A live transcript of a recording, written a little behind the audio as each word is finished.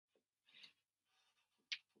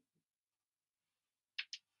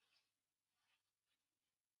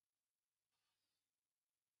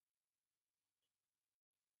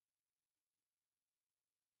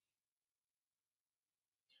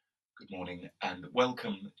Good morning and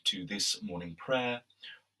welcome to this morning prayer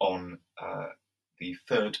on the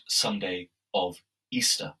third Sunday of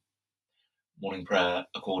Easter. Morning prayer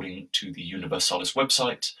according to the Universalis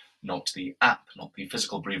website, not the app, not the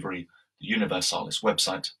physical breviary, the Universalis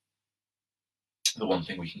website. The one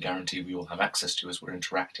thing we can guarantee we all have access to as we're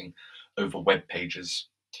interacting over web pages.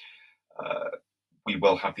 We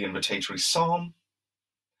will have the invitatory psalm.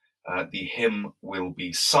 The hymn will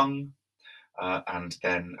be sung. And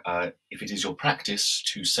then if it is your practice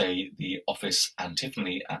to say the office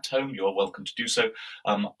antiphony at home, you're welcome to do so.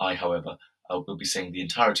 I, however, will be saying the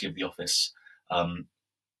entirety of the office in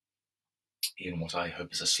what I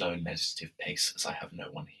hope is a slow and meditative pace, as I have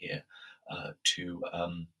no one here to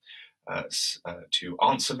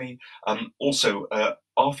answer me. Also,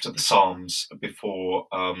 after the Psalms, before...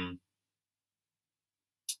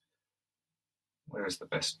 where is the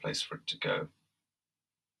best place for it to go?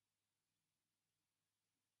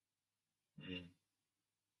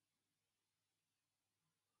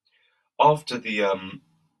 After the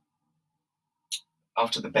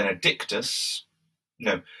Benedictus,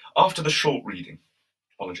 no, after the short reading,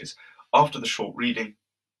 after the short reading,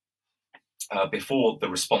 before the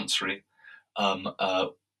responsory,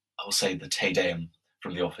 I'll say the Te Deum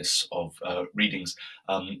from the Office of Readings,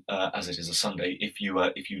 as it is a Sunday. If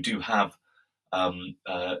you do have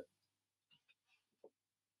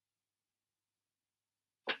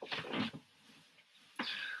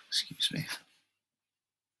excuse me.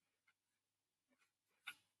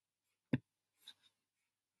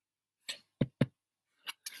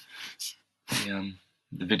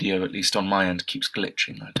 The video, at least on my end, keeps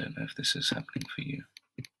glitching. I don't know if this is happening for you.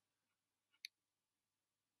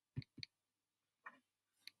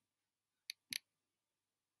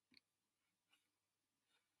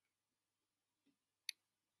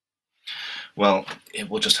 Well, it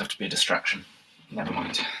will just have to be a distraction. Never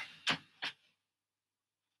mind.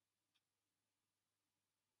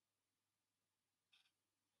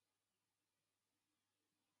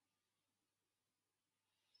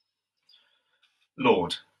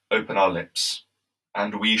 Lord, open our lips,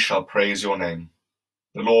 and we shall praise your name.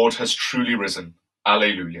 The Lord has truly risen.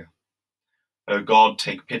 Alleluia. O God,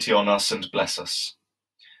 take pity on us and bless us,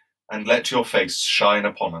 and let your face shine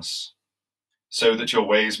upon us, so that your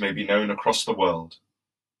ways may be known across the world,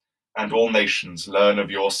 and all nations learn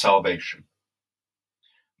of your salvation.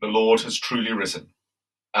 The Lord has truly risen.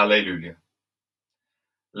 Alleluia.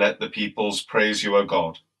 Let the peoples praise you, O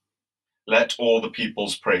God. Let all the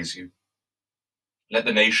peoples praise you. Let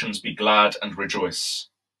the nations be glad and rejoice,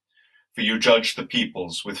 for you judge the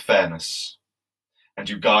peoples with fairness, and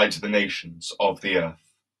you guide the nations of the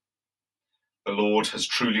earth. The Lord has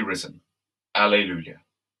truly risen. Alleluia.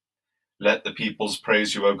 Let the peoples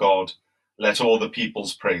praise you, O God. Let all the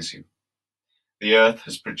peoples praise you. The earth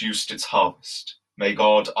has produced its harvest. May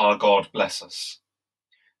God, our God, bless us.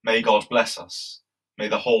 May God bless us. May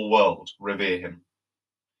the whole world revere him.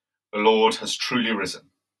 The Lord has truly risen.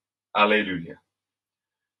 Alleluia.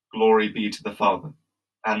 Glory be to the Father,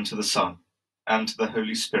 and to the Son, and to the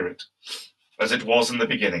Holy Spirit, as it was in the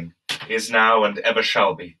beginning, is now, and ever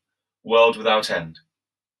shall be, world without end.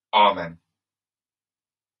 Amen.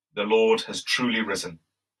 The Lord has truly risen.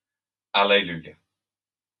 Alleluia.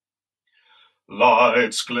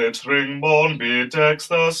 Lights glittering morn bedecks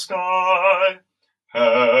the sky.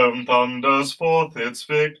 Heaven thunders forth its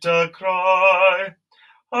victor cry.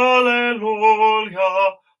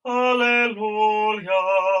 Alleluia,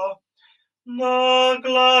 alleluia. The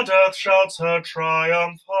glad earth shouts her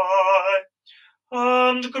triumph high,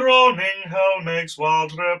 and groaning hell makes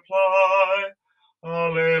wild reply.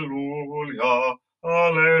 Alleluia,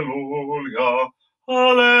 alleluia,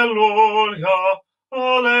 alleluia,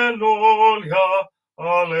 alleluia,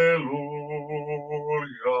 alleluia.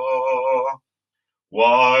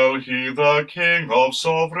 While he, the King of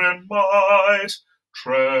sovereign might,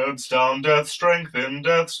 treads down death's strength in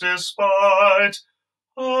death's despite.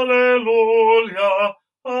 Alleluia,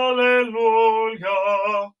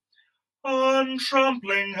 alleluia. And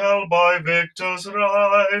trampling hell by victor's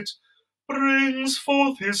right, brings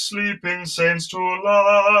forth his sleeping saints to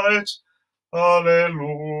light.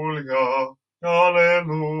 Alleluia,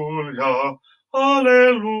 alleluia,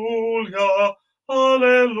 alleluia,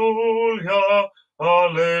 alleluia,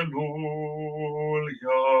 alleluia.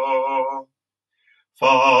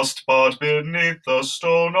 Fast but beneath the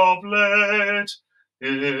stone of late,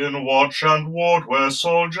 in watch and ward where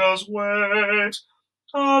soldiers wait.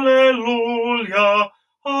 Alleluia,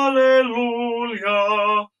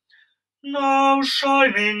 alleluia. Now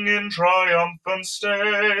shining in triumphant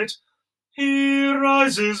state, he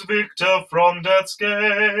rises victor from death's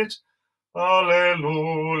gate.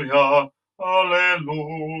 Alleluia,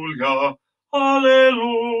 Alleluia,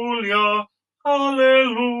 Alleluia,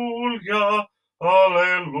 Alleluia,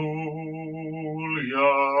 Alleluia.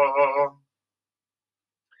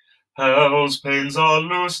 Hell's pains are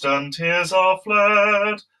loosed and tears are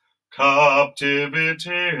fled, captivity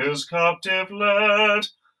is captive led.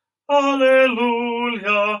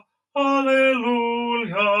 Alleluia,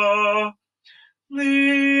 Alleluia.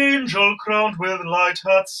 The angel crowned with light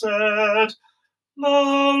hath said, the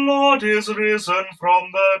Lord is risen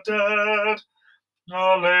from the dead.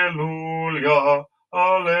 Alleluia,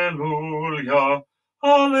 Alleluia,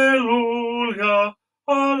 Alleluia,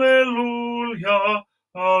 Alleluia,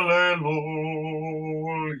 Alleluia.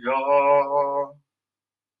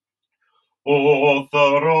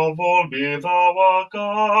 Author of all, be thou our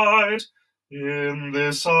guide, in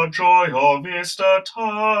this our joy of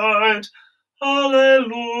Eastertide.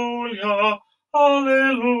 Alleluia,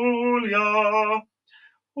 Alleluia.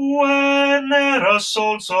 Whene'er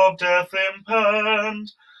souls of death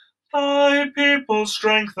impend, thy people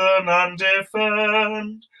strengthen and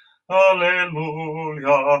defend.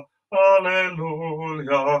 Alleluia,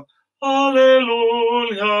 Alleluia,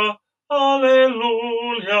 Alleluia,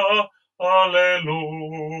 Alleluia, Alleluia.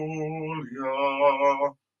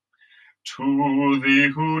 To thee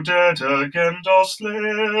who dead again dost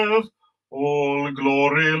live, all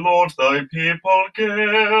glory, Lord, thy people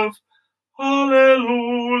give.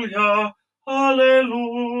 Alleluia,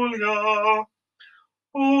 Alleluia.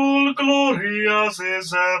 All glory as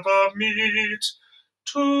is ever meet,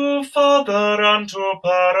 to Father and to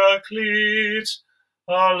Paraclete.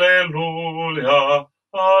 Alleluia,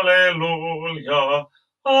 Alleluia,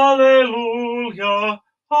 Alleluia,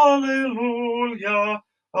 Alleluia,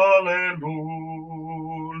 Alleluia.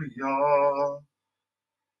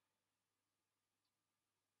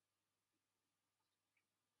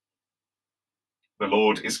 The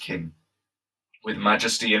Lord is King, with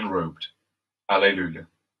majesty enrobed. Alleluia.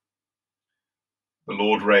 The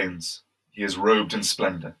Lord reigns, he is robed in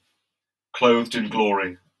splendor, clothed in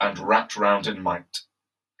glory, and wrapped round in might.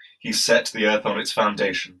 He set the earth on its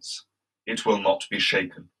foundations, it will not be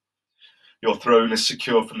shaken. Your throne is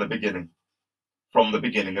secure from the beginning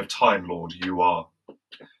of time, Lord, you are.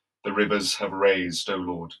 The rivers have raised, O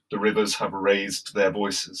Lord, the rivers have raised their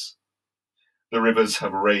voices. The rivers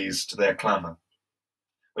have raised their clamour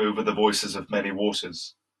over the voices of many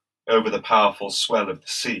waters, over the powerful swell of the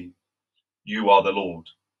sea. You are the Lord,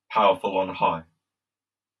 powerful on high.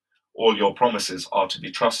 All your promises are to be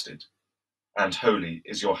trusted, and holy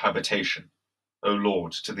is your habitation, O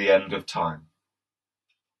Lord, to the end of time.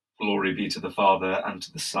 Glory be to the Father, and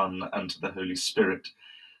to the Son, and to the Holy Spirit,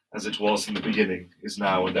 as it was in the beginning, is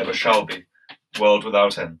now, and ever shall be, world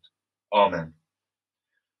without end. Amen.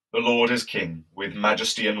 The Lord is King, with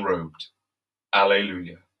majesty enrobed.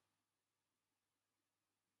 Alleluia.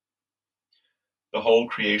 The whole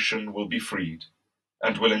creation will be freed,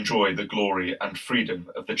 and will enjoy the glory and freedom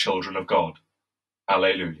of the children of God.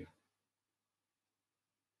 Alleluia.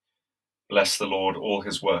 Bless the Lord, all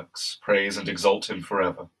his works, praise and exalt him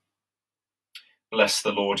forever. Bless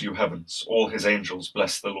the Lord, you heavens, all his angels,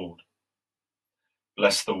 bless the Lord.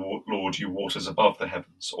 Bless the Lord, you waters above the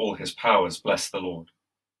heavens, all his powers, bless the Lord.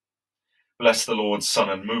 Bless the Lord, sun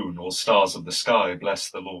and moon, all stars of the sky, bless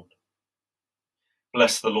the Lord.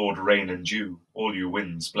 Bless the Lord, rain and dew, all you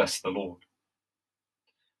winds, bless the Lord.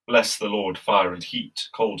 Bless the Lord, fire and heat,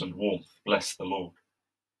 cold and warmth, bless the Lord.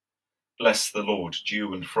 Bless the Lord,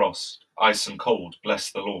 dew and frost, ice and cold,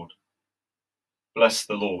 bless the Lord. Bless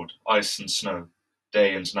the Lord, ice and snow,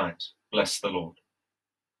 day and night, bless the Lord.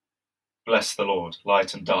 Bless the Lord,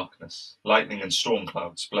 light and darkness, lightning and storm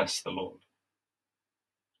clouds, bless the Lord.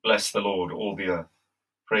 Bless the Lord, all the earth,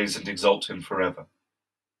 praise and exalt him forever.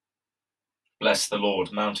 Bless the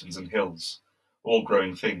Lord, mountains and hills, all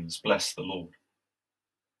growing things, bless the Lord.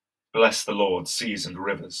 Bless the Lord, seas and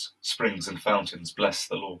rivers, springs and fountains, bless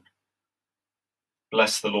the Lord.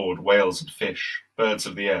 Bless the Lord, whales and fish, birds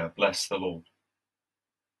of the air, bless the Lord.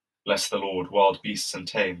 Bless the Lord, wild beasts and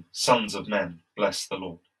tame, sons of men, bless the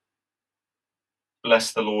Lord.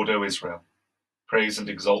 Bless the Lord, O Israel, praise and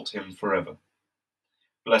exalt him forever.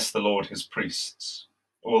 Bless the Lord, his priests,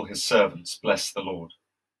 all his servants, bless the Lord.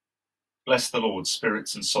 Bless the Lord,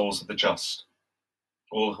 spirits and souls of the just,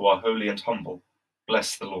 all who are holy and humble,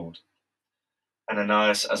 bless the Lord.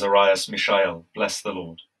 Ananias, Azarias, Mishael, bless the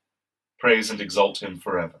Lord. Praise and exalt him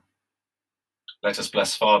forever. Let us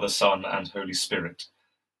bless Father, Son, and Holy Spirit.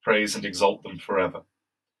 Praise and exalt them forever.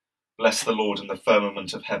 Bless the Lord in the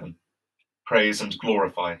firmament of heaven. Praise and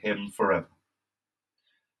glorify him forever.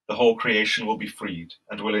 The whole creation will be freed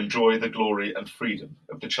and will enjoy the glory and freedom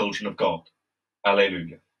of the children of God.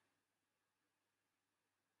 Alleluia.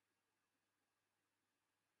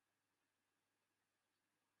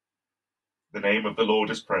 The name of the Lord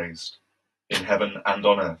is praised, in heaven and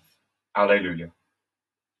on earth. Alleluia.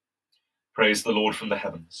 Praise the Lord from the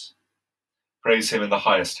heavens. Praise him in the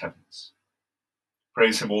highest heavens.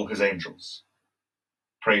 Praise him all his angels.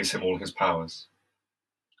 Praise him all his powers.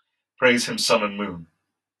 Praise him sun and moon.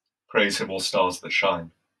 Praise him all stars that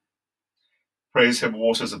shine. Praise him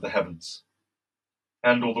waters of the heavens,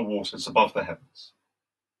 and all the waters above the heavens.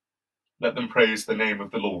 Let them praise the name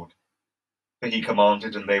of the Lord, for he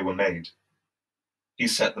commanded and they were made. He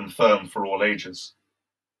set them firm for all ages.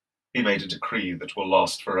 He made a decree that will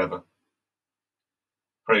last forever.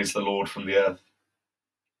 Praise the Lord from the earth,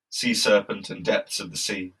 sea serpent and depths of the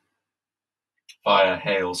sea, fire,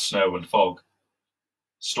 hail, snow and fog,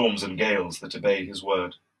 storms and gales that obey his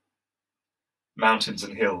word, mountains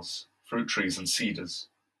and hills, fruit trees and cedars,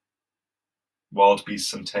 wild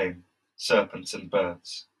beasts and tame, serpents and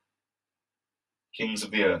birds, kings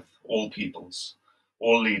of the earth, all peoples,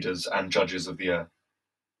 all leaders and judges of the earth,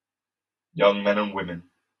 young men and women,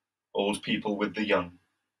 old people with the young,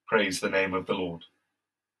 praise the name of the Lord.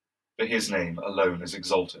 For his name alone is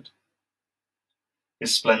exalted.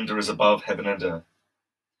 His splendor is above heaven and earth.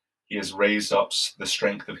 He has raised up the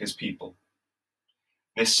strength of his people.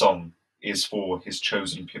 This song is for his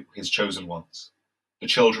chosen ones, the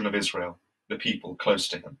children of Israel, the people close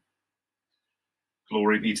to him.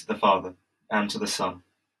 Glory be to the Father, and to the Son,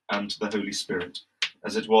 and to the Holy Spirit,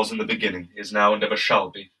 as it was in the beginning, is now, and ever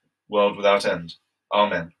shall be, world without end.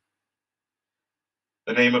 Amen.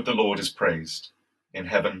 The name of the Lord is praised, in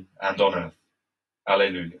heaven and on earth.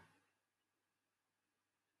 Alleluia.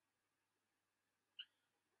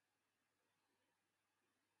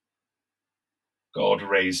 God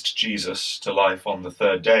raised Jesus to life on the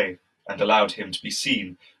third day, and allowed him to be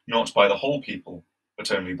seen, not by the whole people,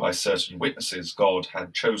 but only by certain witnesses God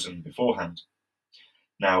had chosen beforehand.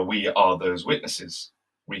 Now we are those witnesses.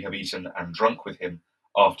 We have eaten and drunk with him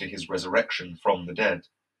after his resurrection from the dead,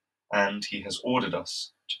 and he has ordered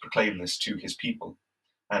us to proclaim this to his people,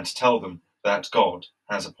 and to tell them that God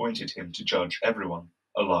has appointed him to judge everyone,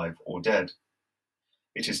 alive or dead.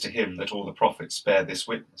 It is to him that all the prophets bear this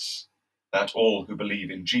witness, that all who believe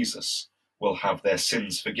in Jesus will have their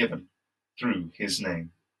sins forgiven through his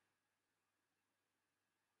name.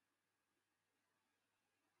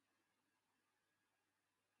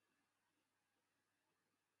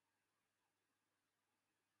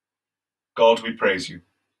 God, we praise you.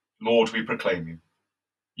 Lord, we proclaim you.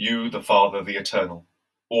 You, the Father, the Eternal,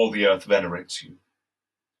 all the earth venerates you.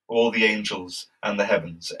 All the angels and the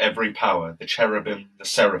heavens, every power, the cherubim, the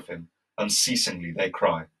seraphim, unceasingly they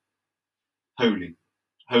cry, Holy,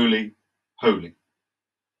 holy, holy.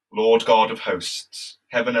 Lord God of hosts,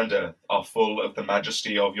 heaven and earth are full of the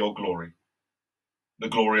majesty of your glory. The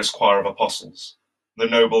glorious choir of apostles, the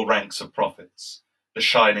noble ranks of prophets, the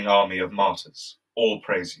shining army of martyrs, all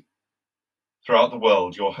praise you. Throughout the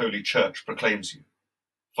world your holy church proclaims you,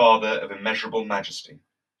 Father of immeasurable majesty,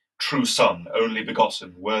 true Son, only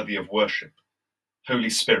begotten, worthy of worship,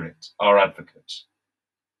 Holy Spirit, our advocate.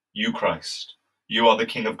 You, Christ, you are the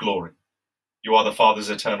King of glory. You are the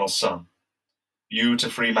Father's eternal Son. You,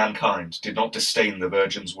 to free mankind, did not disdain the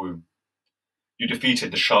Virgin's womb. You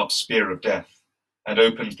defeated the sharp spear of death, and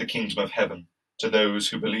opened the kingdom of heaven to those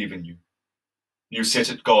who believe in you. You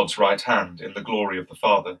sit at God's right hand in the glory of the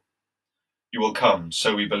Father. You will come,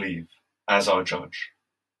 so we believe, as our judge.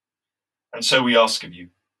 And so we ask of you,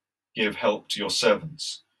 give help to your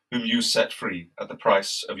servants, whom you set free at the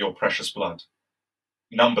price of your precious blood.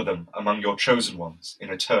 Number them among your chosen ones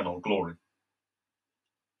in eternal glory.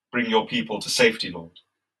 Bring your people to safety, Lord,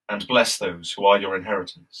 and bless those who are your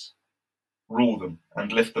inheritance. Rule them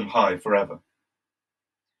and lift them high forever.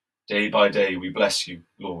 Day by day we bless you,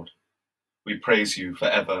 Lord. We praise you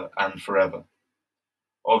forever and forever.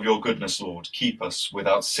 Of your goodness, Lord, keep us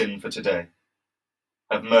without sin for today.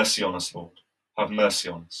 Have mercy on us, Lord. Have mercy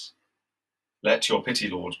on us. Let your pity,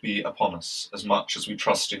 Lord, be upon us as much as we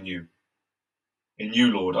trust in you. In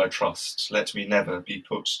you, Lord, I trust. Let me never be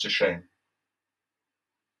put to shame.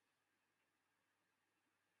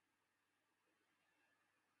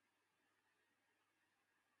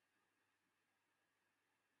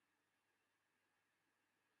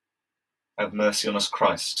 Have mercy on us,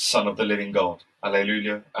 Christ, Son of the living God.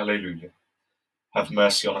 Alleluia, alleluia. Have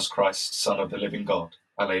mercy on us, Christ, Son of the living God.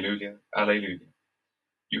 Alleluia, alleluia.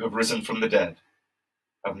 You have risen from the dead.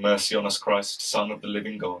 Have mercy on us, Christ, Son of the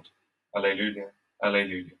living God. Alleluia,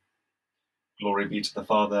 alleluia. Glory be to the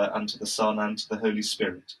Father, and to the Son, and to the Holy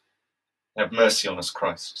Spirit. Have mercy on us,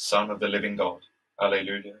 Christ, Son of the living God.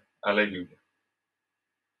 Alleluia, alleluia.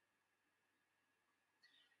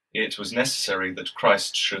 It was necessary that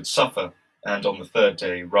Christ should suffer, and on the third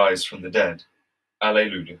day rise from the dead.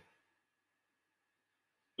 Alleluia.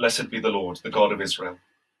 Blessed be the Lord, the God of Israel.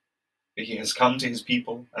 For he has come to his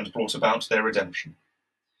people and brought about their redemption.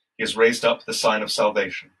 He has raised up the sign of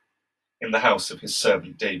salvation in the house of his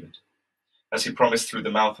servant David, as he promised through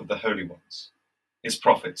the mouth of the holy ones, his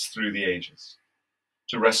prophets through the ages,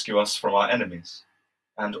 to rescue us from our enemies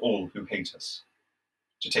and all who hate us,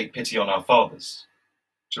 to take pity on our fathers,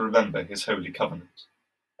 to remember his holy covenant,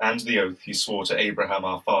 and the oath he swore to Abraham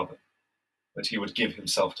our father, that he would give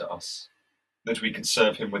himself to us, that we could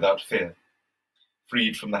serve him without fear,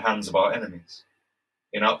 freed from the hands of our enemies,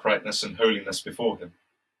 in uprightness and holiness before him,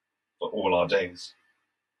 for all our days.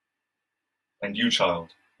 And you, child,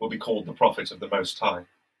 will be called the prophet of the Most High,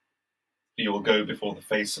 for you will go before the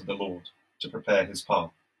face of the Lord to prepare his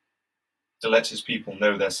path, to let his people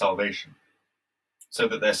know their salvation, so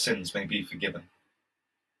that their sins may be forgiven.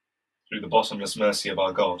 Through the bottomless mercy of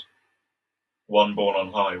our God, one born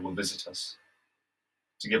on high will visit us,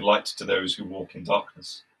 to give light to those who walk in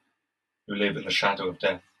darkness, who live in the shadow of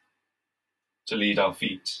death, to lead our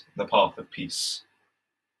feet in the path of peace.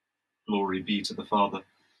 Glory be to the Father,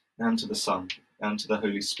 and to the Son, and to the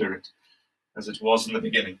Holy Spirit, as it was in the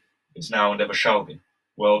beginning, is now, and ever shall be,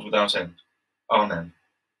 world without end. Amen.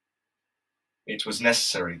 It was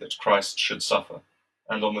necessary that Christ should suffer,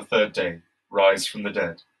 and on the third day rise from the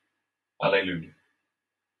dead. Alleluia.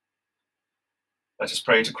 Let us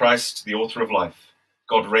pray to Christ, the author of life.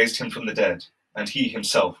 God raised him from the dead, and he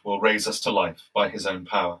himself will raise us to life by his own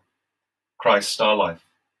power. Christ, our life,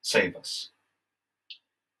 save us.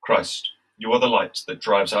 Christ, you are the light that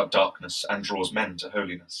drives out darkness and draws men to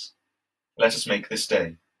holiness. Let us make this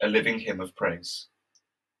day a living hymn of praise.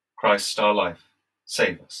 Christ, our life,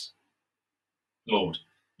 save us. Lord,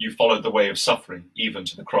 you followed the way of suffering even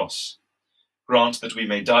to the cross. Grant that we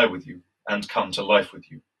may die with you and come to life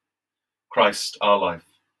with you. Christ, our life,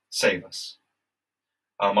 save us.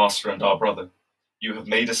 Our Master and our Brother, you have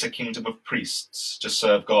made us a kingdom of priests to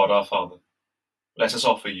serve God our Father. Let us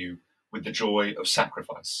offer you, with the joy of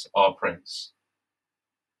sacrifice, our praise.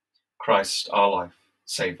 Christ, our life,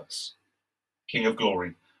 save us. King of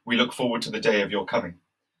glory, we look forward to the day of your coming.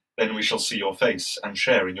 Then we shall see your face and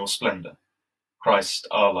share in your splendor. Christ,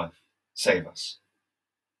 our life, save us.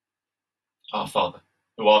 Our Father,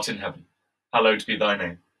 who art in heaven, hallowed be thy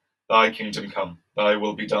name. Thy kingdom come, thy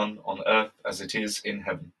will be done on earth as it is in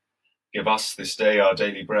heaven. Give us this day our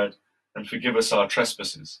daily bread, and forgive us our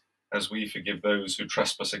trespasses, as we forgive those who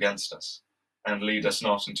trespass against us. And lead us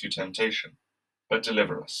not into temptation, but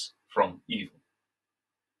deliver us from evil.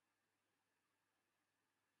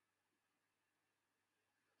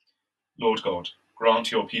 Lord God,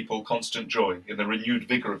 grant your people constant joy in the renewed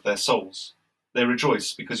vigour of their souls. They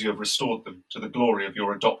rejoice because you have restored them to the glory of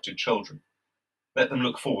your adopted children. Let them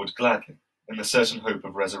look forward gladly in the certain hope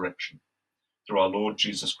of resurrection. Through our Lord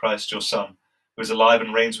Jesus Christ, your Son, who is alive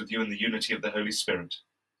and reigns with you in the unity of the Holy Spirit,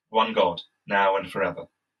 one God, now and forever.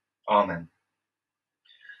 Amen.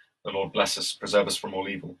 The Lord bless us, preserve us from all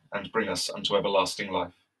evil, and bring us unto everlasting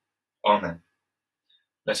life. Amen.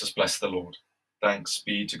 Let us bless the Lord. Thanks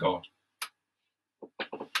be to God.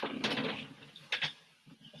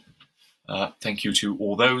 Thank you to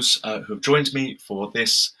all those who have joined me for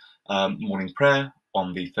this morning prayer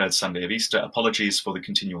on the third Sunday of Easter. Apologies for the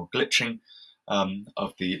continual glitching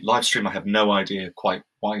of the live stream. I have no idea quite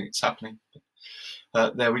why it's happening.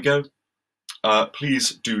 There we go.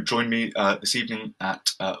 Please do join me this evening at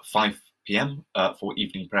 5 p.m. For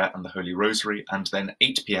evening prayer and the Holy Rosary, and then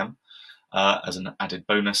 8 p.m. As an added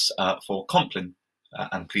bonus for Compline.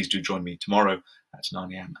 And please do join me tomorrow at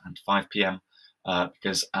 9 a.m. and 5 p.m.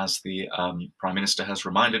 Because as the Prime Minister has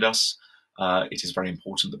reminded us, it is very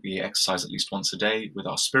important that we exercise at least once a day. With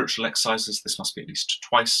our spiritual exercises, this must be at least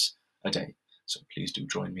twice a day. So please do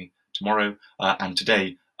join me tomorrow. And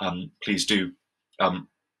today, please do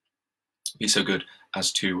be so good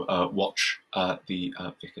as to watch the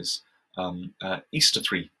Vicar's Easter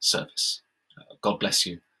 3 service. God bless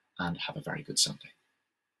you and have a very good Sunday.